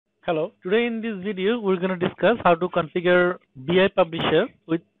Hello. Today in this video, we're going to discuss how to configure BI Publisher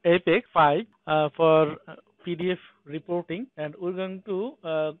with Apex 5 for PDF reporting, and we're going to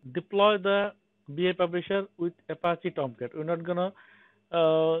deploy the BI Publisher with Apache Tomcat. We're not going to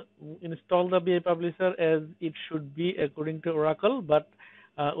install the BI Publisher as it should be according to Oracle, but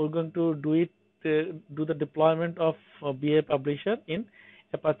we're going to do the deployment of BI Publisher in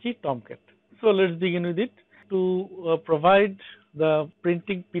Apache Tomcat. So let's begin with it. To provide the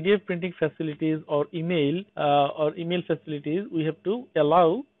printing PDF printing facilities or email facilities, we have to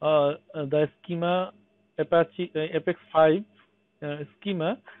allow the schema Apache Apex 5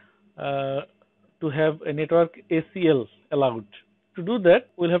 schema to have a network ACL allowed. To do that,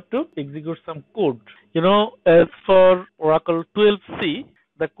 we'll have to execute some code. As for Oracle 12c,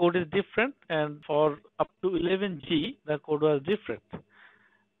 the code is different, and for up to 11g, the code was different.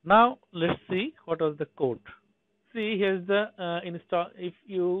 Now let's see what was the code. See, here's the install. If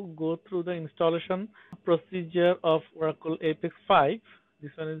you go through the installation procedure of Oracle Apex 5,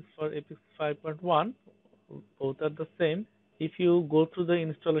 this one is for Apex 5.1. Both are the same. If you go through the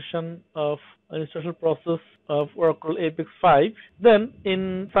installation process of Oracle Apex 5, then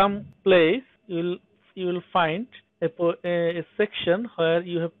in some place you will find a section where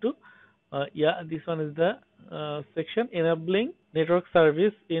you have to this one is the section enabling network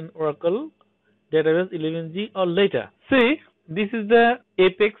service in Oracle database 11g or later. See, this is the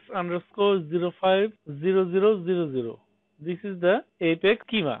Apex _ 050000. This is the Apex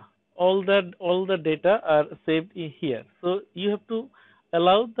schema. All the data are saved in here. So you have to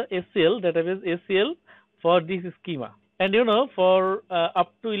allow the ACL database ACL for this schema. And for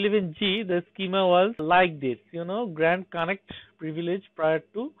up to 11g, the schema was like this. Grant connect privilege prior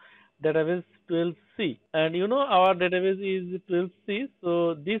to database 12c, and our database is 12c,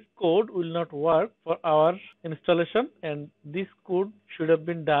 so this code will not work for our installation, and this code should have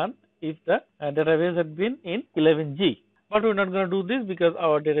been done if the database had been in 11g. But we're not going to do this because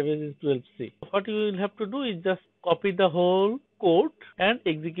our database is 12c. What you will have to do is just copy the whole code and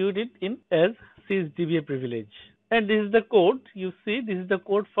execute it in as sysdba privilege. And this is the code. You see, this is the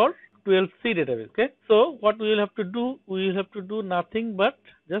code for 12c database. Okay, so what we will have to do, we will have to do nothing but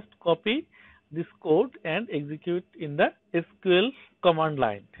just copy this code and execute in the SQL command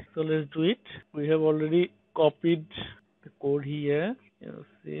line. So let's do it. We have already copied the code here. You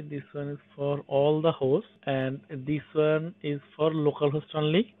see, this one is for all the hosts, and this one is for localhost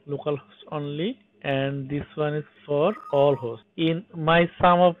only, and this one is for all hosts. In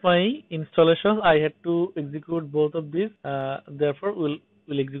some of my installations, I had to execute both of these. Therefore, we'll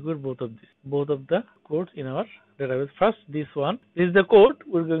execute both of the codes in our database. First, this one. This is the code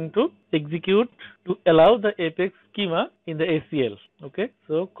we're going to execute to allow the Apex schema in the ACL. Okay,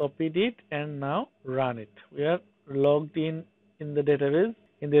 so copied it and now run it. We are logged in the database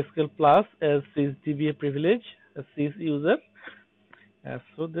in the SQL Plus as sysdba privilege, as sys user.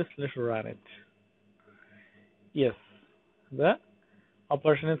 So let's run it. Yes, the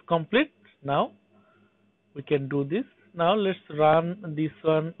operation is complete. Now we can do this. Now let's run this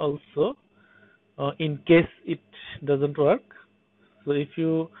one also in case it doesn't work. So if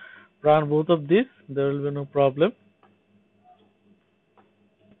you run both of these, there will be no problem.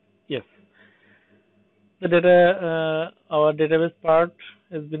 Yes, the data, our database part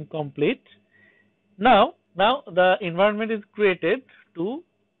has been complete. Now the environment is created to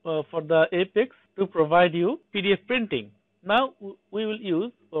for the Apex to provide you PDF printing. Now we will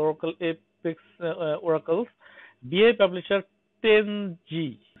use Oracle Apex Oracle's BI Publisher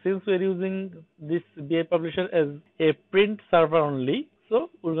 10G. Since we are using this BI Publisher as a print server only,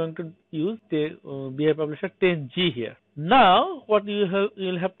 so we're going to use the BI Publisher 10G here. Now what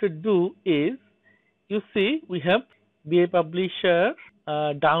you'll have to do is, you see, we have BI Publisher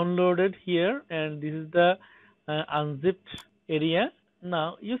downloaded here, and this is the unzipped area.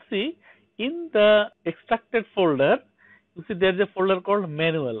 Now you see, in the extracted folder, you see there's a folder called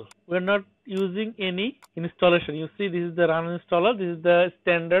manual. We're not using any installation. You see, this is the run installer. This is the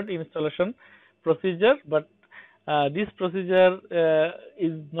standard installation procedure, but this procedure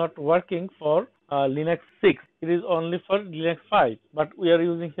is not working for Linux 6. It is only for Linux 5, but we are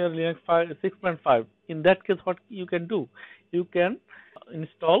using here Linux 6.5. In that case, what you can do, you can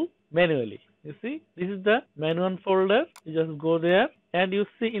install manually. You see, this is the manual folder. You just go there, and you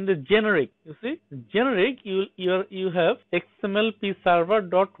see in the generic, you have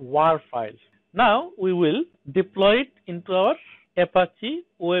xmlpserver.war file. Now we will deploy it into our Apache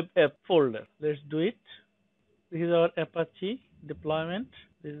web app folder. Let's do it. This is our Apache deployment.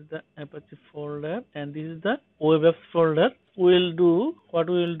 This is the Apache folder, and this is the web apps folder. What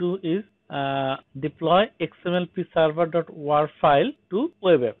we will do is deploy xmlp server.war file to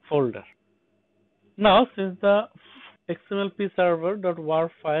web app folder. Now, since the xmlp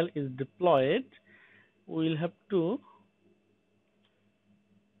server.war file is deployed, we'll have to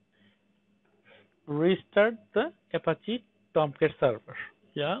restart the Apache Tomcat server.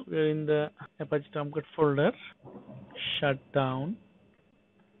 Yeah, we're in the Apache Tomcat folder. Shut down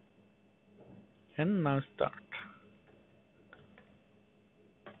and now start.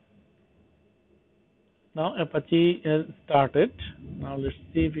 Now Apache has started. Now let's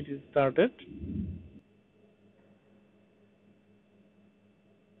see if it is started.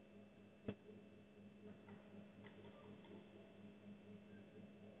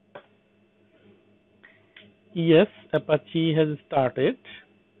 Yes, Apache has started.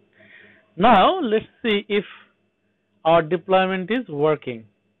 Now let's see if our deployment is working.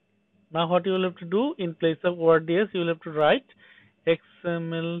 Now what you will have to do, in place of WordDS, you will have to write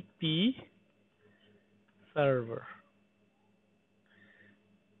XMLP server.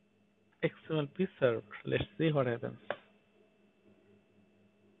 XMLP server. Let's see what happens.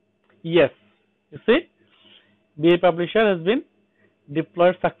 Yes, you see, BA Publisher has been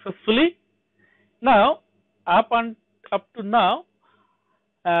deployed successfully. Now, up to now,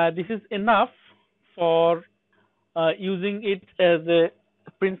 this is enough for using it as a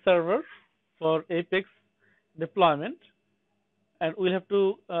print server for Apex deployment, and we'll have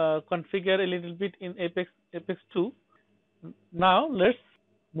to configure a little bit in Apex 2. Now let's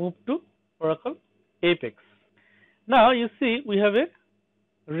move to Oracle Apex. Now you see we have a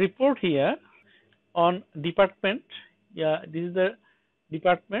report here on department. Yeah, this is the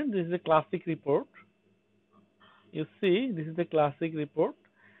department. This is a classic report. You see, this is the classic report.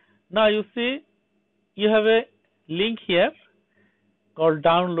 Now you see you have a link here called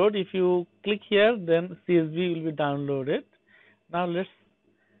download. If you click here, then CSV will be downloaded. Now let's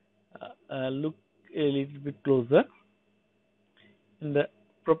look a little bit closer. In the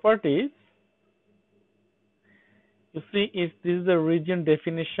properties, you see if this is the region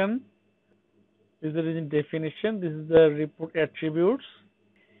definition. This is the region definition. This is the report attributes,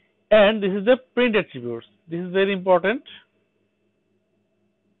 and this is the print attributes. This is very important.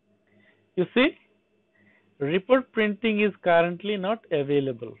 You see, report printing is currently not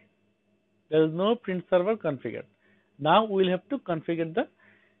available. There is no print server configured. Now we will have to configure the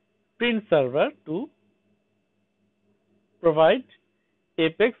print server to provide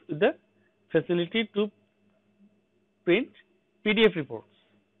Apex with the facility to print PDF reports.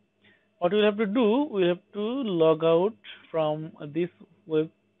 What we will have to do, we have to log out from this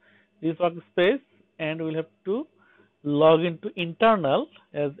workspace, and we will have to log into internal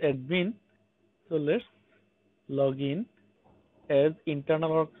as admin. So let's log in as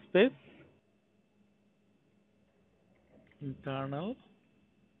internal workspace, internal,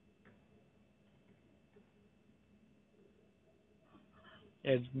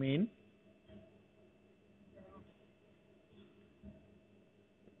 admin,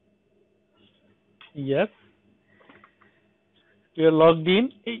 yes, you are logged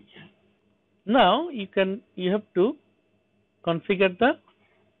in. Now you have to configure the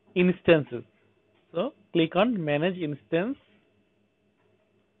instances. So click on manage instance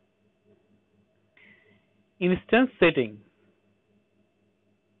setting.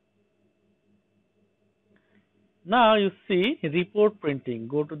 Now you see report printing.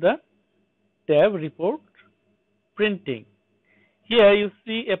 Go to the tab report printing. Here you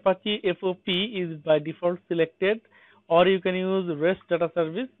see Apache FOP is by default selected, or you can use REST data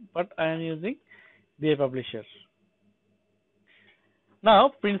service, but I am using BA Publisher. Now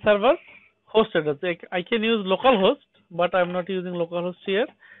print server hosted. I can use localhost, but I am not using localhost here.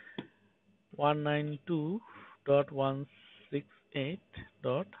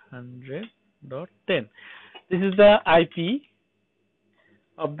 192.168.100.10. This is the IP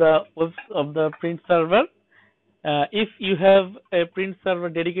of the print server. If you have a print server,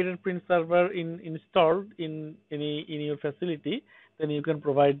 dedicated print server installed in your facility, then you can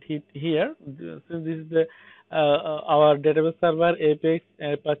provide it here. Since this is the our database server, Apex,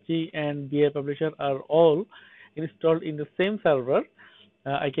 Apache, and BA Publisher are all installed in the same server.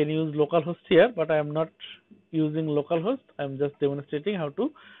 I can use localhost here, but I am not using localhost. I am just demonstrating how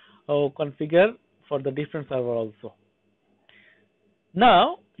to configure for the different server also.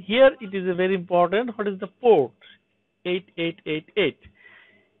 Now here it is a very important. What is the port? 8888.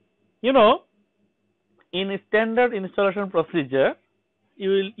 You know, in a standard installation procedure,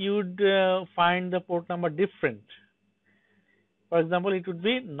 you would find the port number different. For example, it would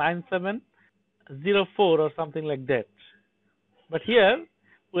be 9704 or something like that. But here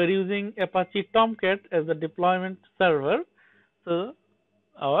we are using Apache Tomcat as the deployment server, so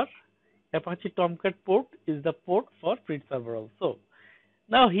our Apache Tomcat port is the port for print server also.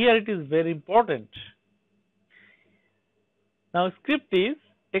 Now here it is very important. Now script is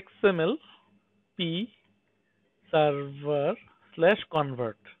XML p server slash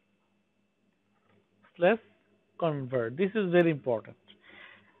convert. This is very important.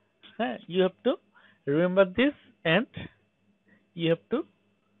 You have to remember this, and you have to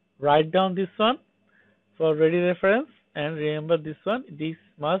write down this one for ready reference, and remember this one. This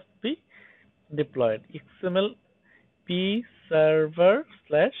must be deployed. XML p server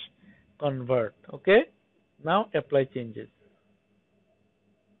slash convert. Okay. Now apply changes.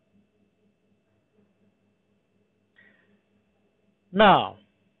 Now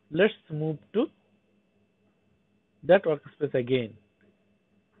let's move to that workspace again.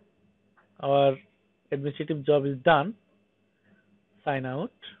 Our administrative job is done. Sign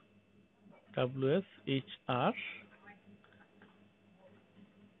out. WSHR.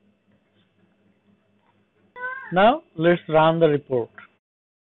 Now let's run the report.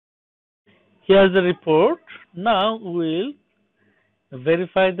 Here's the report. Now we'll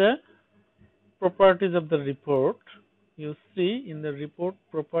verify the properties of the report. You see in the report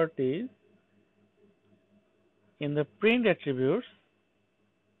properties, in the print attributes,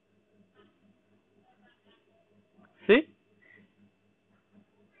 see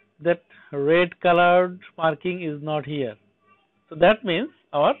that red colored marking is not here. So that means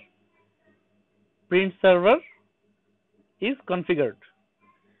our print server is configured.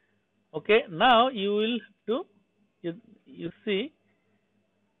 Okay, now you will do, you see,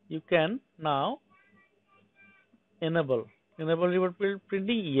 you can now enable report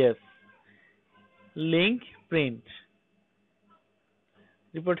printing. Yes, link print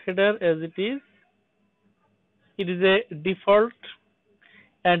report header as it is a default,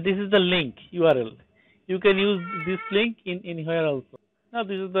 and this is the link URL. You can use this link in here also. Now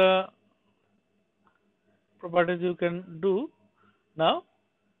this is the properties you can do. Now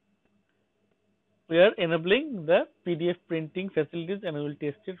we are enabling the PDF printing facilities, and we will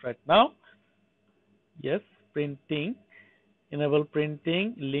test it right now. Yes, printing, enable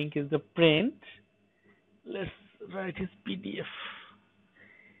printing, link is the print. Let's write his PDF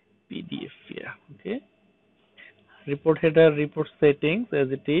here. Okay, report header, report settings as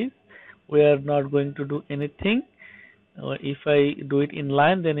it is. We are not going to do anything. If I do it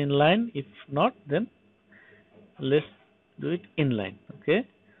inline, then inline. If not, then let's do it inline. Okay.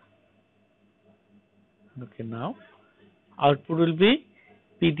 Okay, now output will be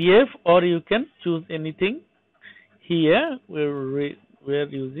PDF, or you can choose anything. Here we're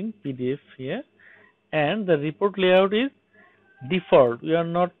using PDF here, and the report layout is default. We are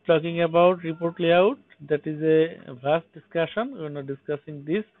not talking about report layout. That is a vast discussion. We are not discussing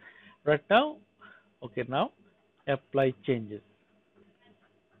this right now. Okay, now apply changes.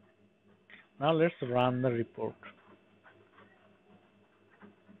 Now let's run the report.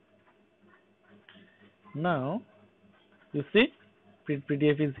 Now you see print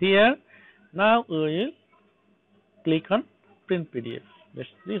PDF is here. Now we will click on print PDF. Let's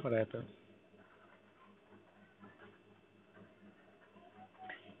see what happens.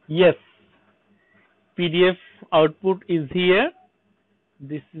 Yes, PDF output is here.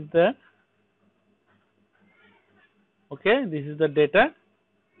 This is the this is the data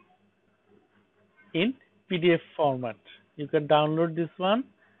in PDF format. You can download this one.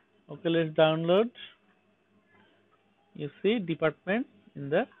 Okay, let's download. You see department in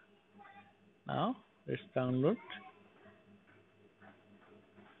the, now let's download.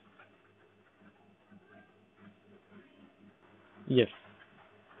 Yes.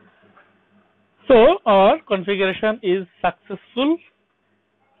 So our configuration is successful.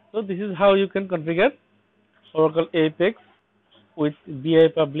 So this is how you can configure Oracle Apex with BI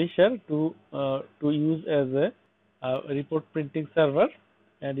Publisher to use as a report printing server,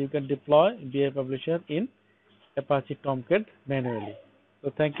 and you can deploy BI Publisher in Apache Tomcat manually.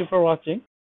 So thank you for watching.